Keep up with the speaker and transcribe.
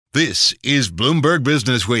This is Bloomberg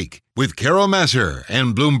Business Week with Carol Massar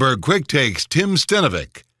and Bloomberg Quick Takes Tim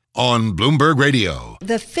Stenovic on Bloomberg Radio.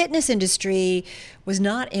 The fitness industry was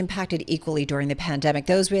not impacted equally during the pandemic.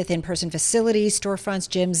 Those with in-person facilities, storefronts,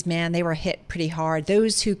 gyms, man, they were hit pretty hard.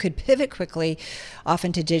 Those who could pivot quickly,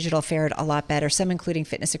 often to digital, fared a lot better. Some, including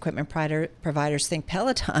fitness equipment providers, think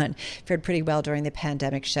Peloton fared pretty well during the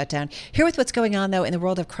pandemic shutdown. Here with what's going on, though, in the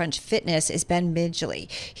world of Crunch Fitness is Ben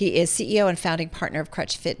Midgley. He is CEO and founding partner of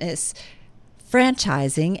Crunch Fitness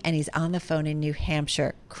Franchising, and he's on the phone in New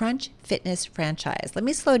Hampshire. Crunch Fitness Franchise. Let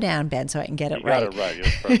me slow down, Ben, so I can get it right. You got it right.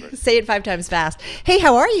 You're perfect. Say it 5 times fast. Hey,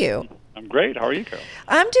 how are you? I'm great. How are you, Carol?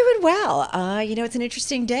 I'm doing well. It's an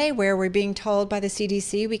interesting day where we're being told by the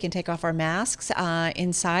CDC we can take off our masks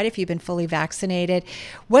inside if you've been fully vaccinated.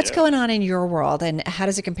 What's going on in your world, and how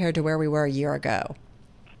does it compare to where we were a year ago?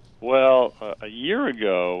 Well, a year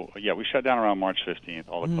ago, we shut down around March 15th,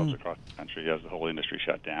 all the clubs across the country as the whole industry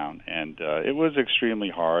shut down. And it was extremely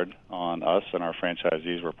hard on us and our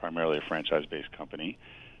franchisees. We're primarily a franchise-based company.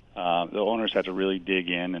 The owners had to really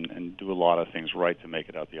dig in and do a lot of things right to make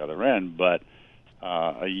it out the other end. But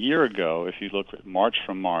a year ago, if you look at March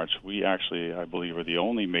from March, we actually, I believe, are the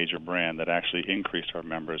only major brand that actually increased our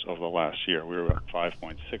members over the last year. We were at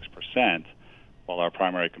 5.6%. While our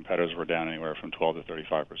primary competitors were down anywhere from 12 to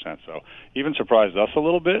 35%. So even surprised us a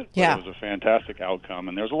little bit. Yeah. But it was a fantastic outcome.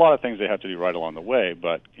 And there's a lot of things they have to do right along the way.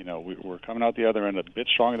 But, we're coming out the other end a bit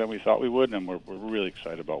stronger than we thought we would. And we're really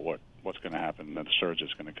excited about what's going to happen and the surge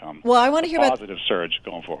is going to come. Well, I want to hear about positive surge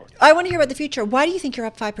going forward. I want to hear about the future. Why do you think you're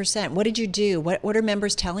up 5%? What did you do? What are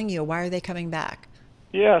members telling you? Why are they coming back?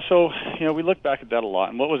 Yeah, so, we look back at that a lot.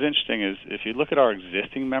 And what was interesting is if you look at our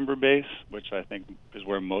existing member base, which I think is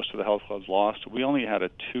where most of the health clubs lost, we only had a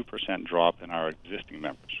 2% drop in our existing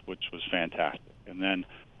members, which was fantastic. And then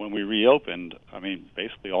when we reopened,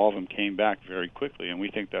 basically all of them came back very quickly. And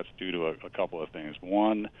we think that's due to a couple of things.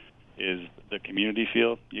 One is the community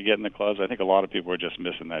feel you get in the clubs. I think a lot of people are just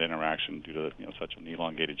missing that interaction due to such an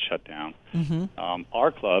elongated shutdown. Mm-hmm.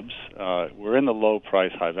 Our clubs, we're in the low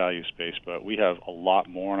price, high value space, but we have a lot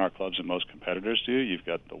more in our clubs than most competitors do. You've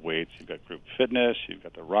got the weights, you've got group fitness, you've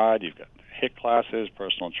got the ride, you've got HIIT classes,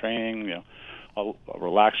 personal training, a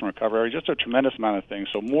relax and recovery, just a tremendous amount of things.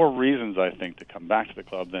 So more reasons, I think, to come back to the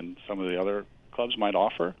club than some of the other clubs might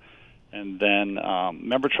offer. And then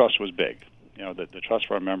member trust was big. The trust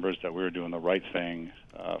for our members that we were doing the right thing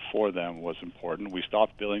for them was important. We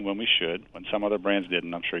stopped billing when we should, when some other brands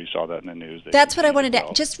didn't. I'm sure you saw that in the news. That's what I wanted to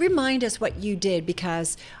just remind us what you did,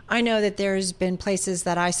 because I know that there's been places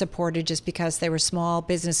that I supported just because they were small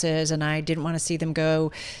businesses and I didn't want to see them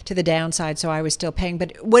go to the downside, so I was still paying.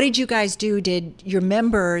 But what did you guys do? Did your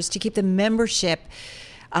members, to keep the membership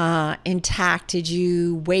intact, did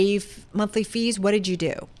you waive monthly fees? What did you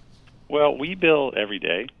do? Well, we bill every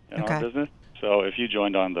day in Okay. our business. So if you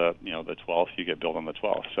joined on the 12th, you get billed on the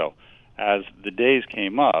 12th. So as the days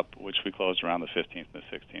came up, which we closed around the 15th and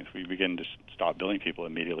the 16th, we began to stop billing people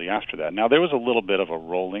immediately after that. Now, there was a little bit of a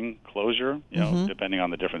rolling closure, depending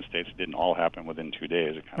on the different states. It didn't all happen within 2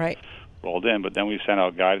 days. It kind of rolled in. But then we sent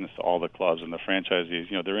out guidance to all the clubs and the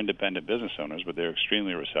franchisees. They're independent business owners, but they're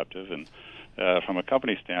extremely receptive. And from a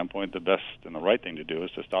company standpoint, the best and the right thing to do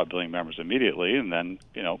is to stop billing members immediately and then,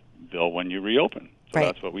 bill when you reopen. So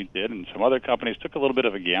that's what we did. And some other companies took a little bit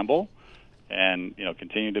of a gamble and,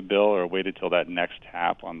 continued to bill or waited till that next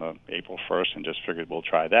tap on the April 1st and just figured we'll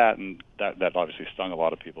try that. And that obviously stung a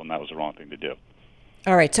lot of people, and that was the wrong thing to do.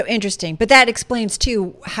 All right, so interesting. But that explains,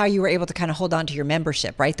 too, how you were able to kind of hold on to your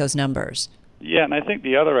membership, right, those numbers. Yeah, and I think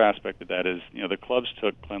the other aspect of that is, the clubs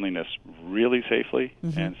took cleanliness really safely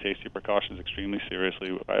and safety precautions extremely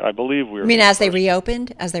seriously. I believe we were... You mean as they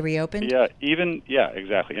reopened? Yeah,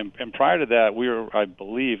 exactly. And prior to that, we were, I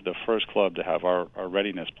believe, the first club to have our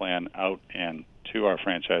readiness plan out and to our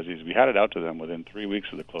franchisees. We had it out to them within 3 weeks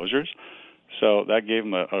of the closures. So that gave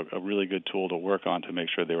them a really good tool to work on to make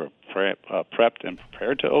sure they were prepped and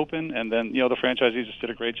prepared to open. And then, the franchisees just did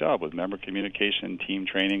a great job with member communication, team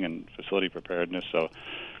training, and facility preparedness. So,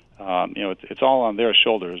 it's all on their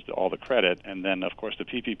shoulders, all the credit. And then, of course, the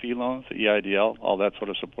PPP loans, the EIDL, all that sort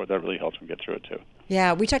of support, that really helps them get through it, too.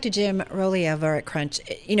 Yeah, we talked to Jim Rowley over at Crunch,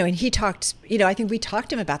 and he talked, I think we talked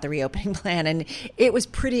to him about the reopening plan, and it was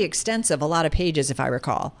pretty extensive, a lot of pages, if I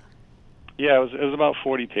recall. Yeah, it was about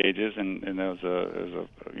 40 pages, and it was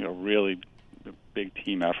a really big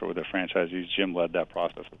team effort with the franchisees. Jim led that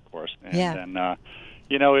process, of course, and then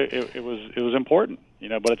it was important.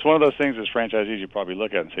 But it's one of those things as franchisees you probably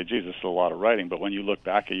look at and say, geez, this is a lot of writing. But when you look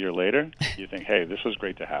back a year later, you think, hey, this was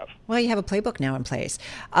great to have. Well, you have a playbook now in place,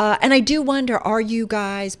 and I do wonder, are you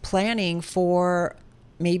guys planning for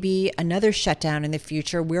maybe another shutdown in the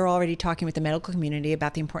future. We're already talking with the medical community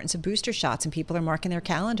about the importance of booster shots, and people are marking their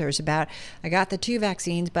calendars about, I got the 2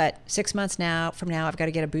 vaccines, but 6 months from now, I've got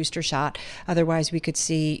to get a booster shot. Otherwise, we could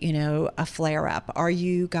see, a flare up. Are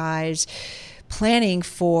you guys planning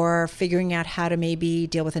for figuring out how to maybe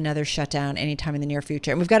deal with another shutdown anytime in the near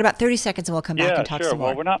future? And we've got about 30 seconds, and we'll come back and talk some more.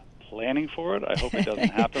 Well, we're not planning for it. I hope it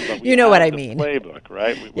doesn't happen. But we you know what I the mean. Playbook,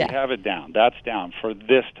 right? We have it down. That's down for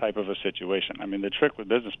this type of a situation. I mean, the trick with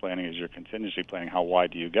business planning is your contingency planning. How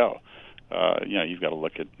wide do you go? You've got to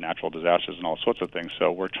look at natural disasters and all sorts of things.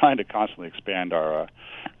 So we're trying to constantly expand our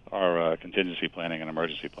contingency planning and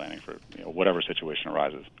emergency planning for whatever situation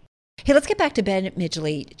arises. Hey, let's get back to Ben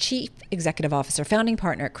Midgley, Chief Executive Officer, founding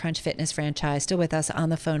partner at Crunch Fitness franchise, still with us on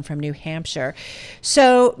the phone from New Hampshire.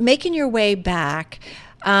 So making your way back,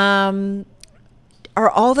 are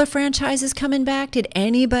all the franchises coming back? Did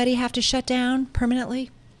anybody have to shut down permanently?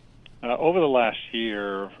 Over the last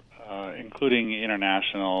year, including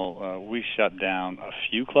international, we shut down a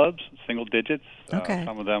few clubs, single digits. Okay.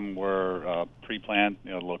 Some of them were pre-planned.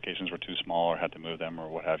 The locations were too small or had to move them or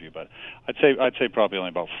what have you. But I'd say probably only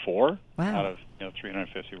about 4 out of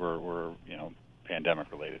 350 were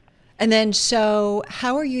pandemic related. And then, so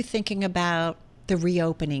how are you thinking about the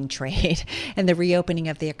reopening trade and the reopening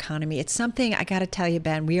of the economy? It's something I got to tell you,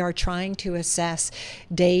 Ben, we are trying to assess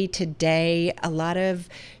day to day. A lot of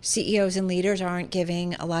CEOs and leaders aren't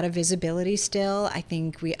giving a lot of visibility still. I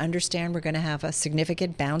think we understand we're going to have a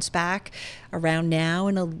significant bounce back around now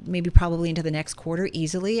and maybe probably into the next quarter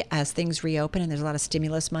easily as things reopen and there's a lot of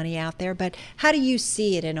stimulus money out there. But how do you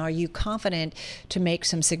see it, and are you confident to make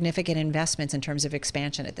some significant investments in terms of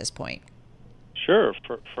expansion at this point? Sure.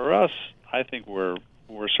 For us, I think we're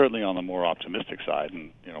certainly on the more optimistic side,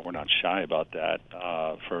 and we're not shy about that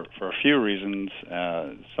for a few reasons.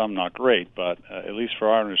 Some not great, but at least for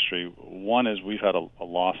our industry, one is we've had a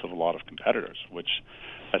loss of a lot of competitors, which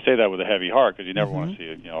I say that with a heavy heart because you never want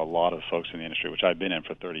to see a lot of folks in the industry, which I've been in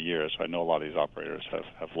for 30 years. So I know a lot of these operators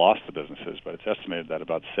have lost the businesses, but it's estimated that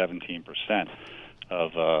about 17%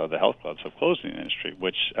 of the health clubs have closed in the industry,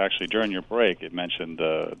 which actually during your break it mentioned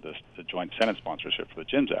the joint Senate sponsorship for the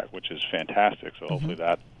Gyms Act, which is fantastic. So hopefully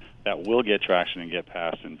that will get traction and get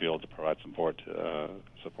passed and be able to provide support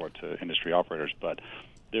to industry operators. But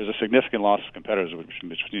there's a significant loss of competitors, which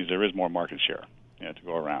means there is more market share to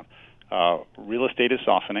go around. Real estate is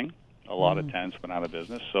softening. A lot of tenants went out of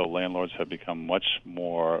business, so landlords have become much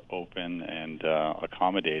more open and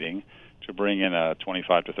accommodating to bring in a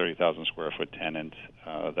 25 to 30,000 square foot tenant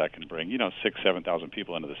that can bring 6,000-7,000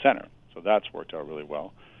 people into the center. So that's worked out really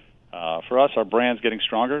well. For us, our brand's getting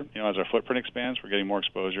stronger. As our footprint expands, we're getting more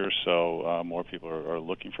exposure, so more people are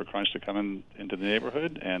looking for Crunch to come into the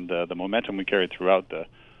neighborhood, and the momentum we carried throughout the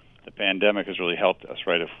pandemic has really helped us,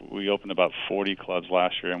 right? If we opened about 40 clubs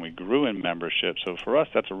last year and we grew in membership, so for us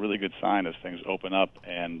that's a really good sign as things open up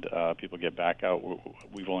and people get back out.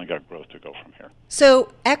 We've only got growth to go from here.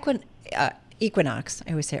 So Equinox,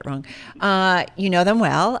 I always say it wrong. You know them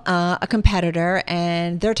well, a competitor,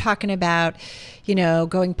 and they're talking about,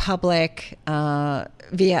 going public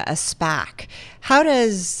via a SPAC. How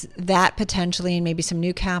does that potentially, and maybe some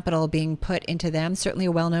new capital being put into them, certainly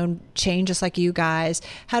a well-known chain just like you guys,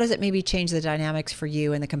 how does it maybe change the dynamics for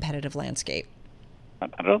you in the competitive landscape?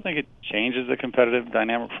 I don't think it changes the competitive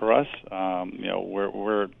dynamic for us.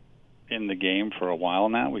 We're in the game for a while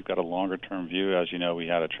now. We've got a longer-term view. As you know, we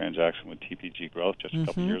had a transaction with TPG Growth just a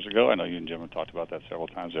couple years ago. I know you and Jim have talked about that several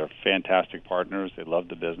times. They're fantastic partners. They love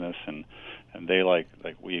the business, and they, like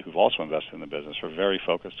we, who've also invested in the business, are very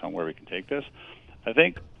focused on where we can take this. I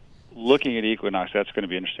think looking at Equinox, that's going to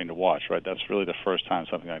be interesting to watch, right? That's really the first time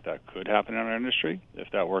something like that could happen in our industry.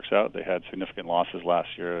 If that works out, they had significant losses last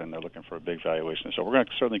year, and they're looking for a big valuation. So we're going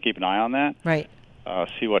to certainly keep an eye on that. Right.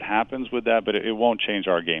 See what happens with that, but it won't change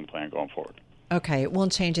our game plan going forward. Okay, it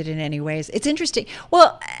won't change it in any ways. It's interesting.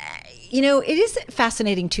 Well, it is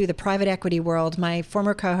fascinating, too, the private equity world. My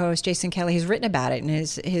former co-host, Jason Kelly, has written about it in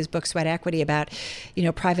his book, Sweat Equity, about,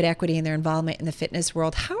 private equity and their involvement in the fitness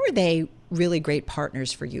world. How are they really great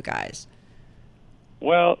partners for you guys?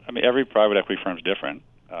 Well, every private equity firm is different.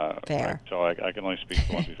 Fair. Right? So I can only speak to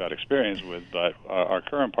the ones we've had experience with, but our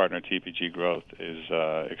current partner, TPG Growth, is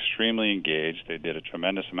extremely engaged. They did a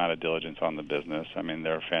tremendous amount of diligence on the business.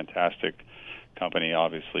 They're a fantastic company,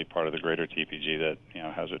 obviously part of the greater TPG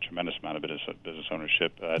that has a tremendous amount of business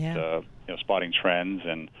ownership at spotting trends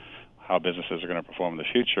and how businesses are going to perform in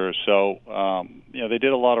the future. So they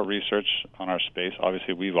did a lot of research on our space.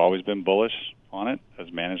 Obviously, we've always been bullish on it as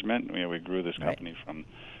management. We grew this company from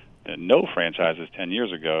no franchises 10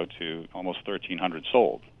 years ago to almost 1,300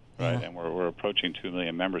 sold. right? Yeah. And we're approaching 2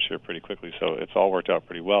 million members here pretty quickly, so it's all worked out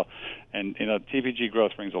pretty well. And TPG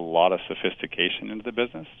growth brings a lot of sophistication into the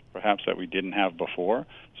business, perhaps that we didn't have before.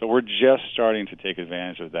 So we're just starting to take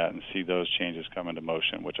advantage of that and see those changes come into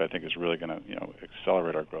motion, which I think is really going to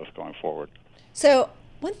accelerate our growth going forward. So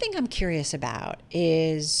one thing I'm curious about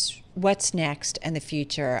is what's next and the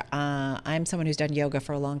future. I'm someone who's done yoga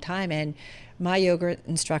for a long time, and my yoga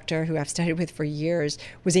instructor, who I've studied with for years,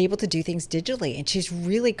 was able to do things digitally, and she's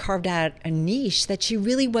really carved out a niche that she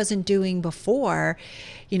really wasn't doing before.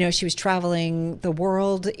 She was traveling the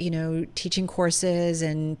world, teaching courses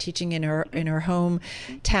and teaching in her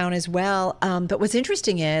hometown as well. But what's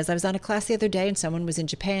interesting is I was on a class the other day, and someone was in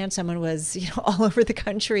Japan, someone was all over the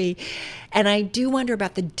country, and I do wonder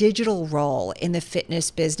about the digital role in the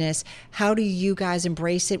fitness business. How do you guys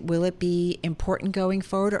embrace it? Will it be important going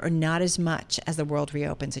forward, or not as much as the world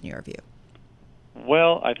reopens in your view?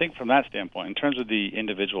 Well, I think from that standpoint, in terms of the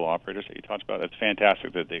individual operators that you talked about, it's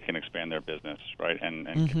fantastic that they can expand their business, right,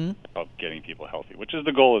 and help getting people healthy, which is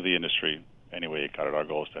the goal of the industry. Anyway, you cut it, our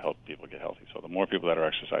goal is to help people get healthy. So the more people that are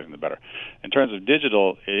exercising, the better. In terms of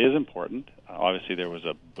digital, it is important. Obviously, there was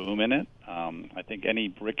a boom in it. I think any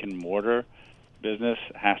brick-and-mortar business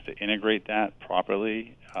has to integrate that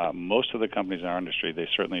properly. Most of the companies in our industry, they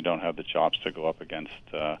certainly don't have the chops to go up against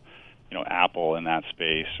Apple in that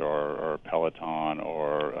space, or Peloton,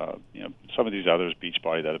 or some of these others,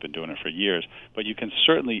 Beachbody, that have been doing it for years. But you can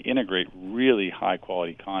certainly integrate really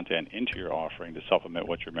high-quality content into your offering to supplement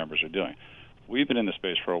what your members are doing. We've been in the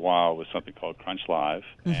space for a while with something called Crunch Live,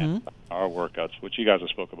 and our workouts, which you guys have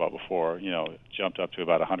spoke about before, jumped up to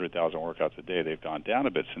about 100,000 workouts a day. They've gone down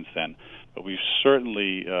a bit since then, but we've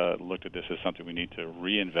certainly looked at this as something we need to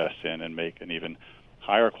reinvest in and make an even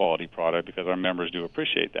higher quality product, because our members do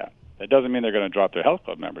appreciate that. That doesn't mean they're going to drop their health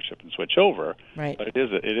club membership and switch over, right, but it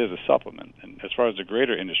is a supplement. And as far as the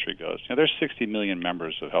greater industry goes, there's 60 million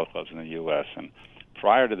members of health clubs in the U.S., and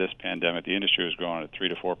prior to this pandemic, the industry was growing at 3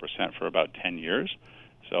 to 4% for about 10 years.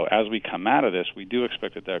 So as we come out of this, we do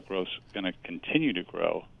expect that growth is going to continue to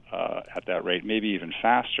grow at that rate, maybe even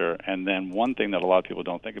faster. And then one thing that a lot of people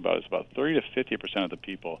don't think about is about 30 to 50% of the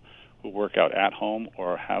people who work out at home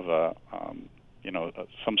or have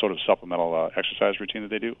some sort of supplemental exercise routine that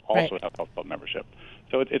they do also have health club membership.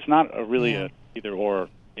 So it's not really a either or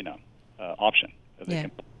option. They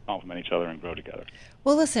can complement each other and grow together.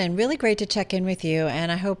 Well, listen, really great to check in with you,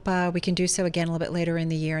 and I hope we can do so again a little bit later in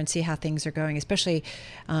the year and see how things are going, especially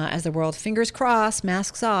as the world, fingers crossed,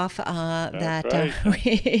 masks off,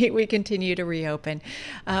 we continue to reopen.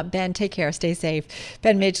 Ben, take care. Stay safe.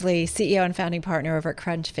 Ben Midgley, CEO and founding partner over at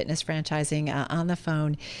Crunch Fitness Franchising, on the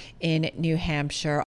phone in New Hampshire.